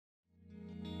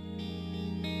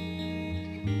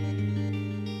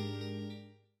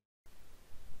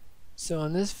So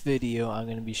in this video I'm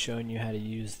going to be showing you how to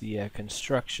use the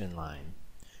construction line.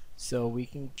 So we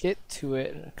can get to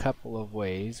it in a couple of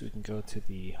ways. We can go to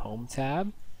the Home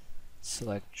tab,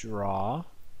 select Draw,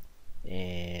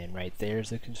 and right there's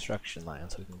the construction line.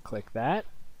 So we can click that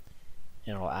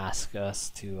and it'll ask us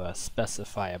to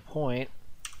specify a point,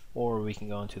 or we can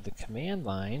go into the command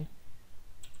line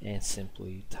and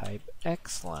simply type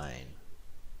X line.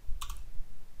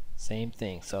 Same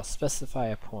thing, so I'll specify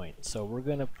a point. So we're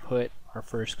going to put our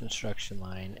first construction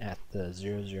line at the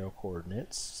 0, 0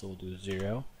 coordinates. So we'll do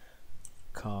 0,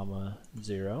 comma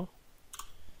 0.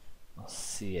 I'll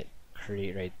see it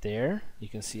create right there. You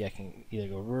can see I can either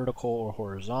go vertical or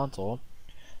horizontal.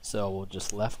 So we'll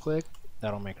just left click,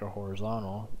 that'll make our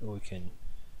horizontal. We can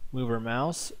move our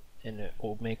mouse and it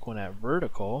will make one at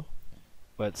vertical.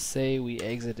 But say we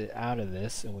exited out of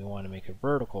this and we want to make a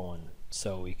vertical one.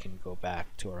 So we can go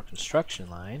back to our construction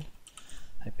line,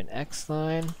 type in X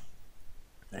line.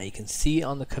 Now you can see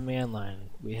on the command line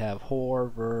we have hor,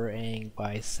 ver, ang,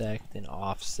 bisect, and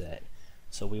offset.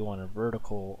 So we want a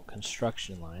vertical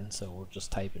construction line, so we'll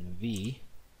just type in V,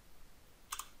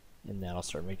 and that'll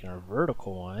start making our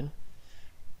vertical one.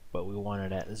 But we want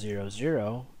it at 0,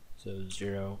 0, so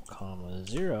 0, comma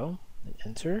 0, and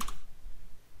enter.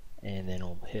 And then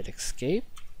we'll hit escape.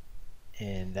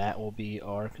 And that will be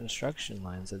our construction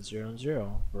lines at 0 and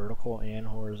 0, vertical and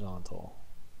horizontal.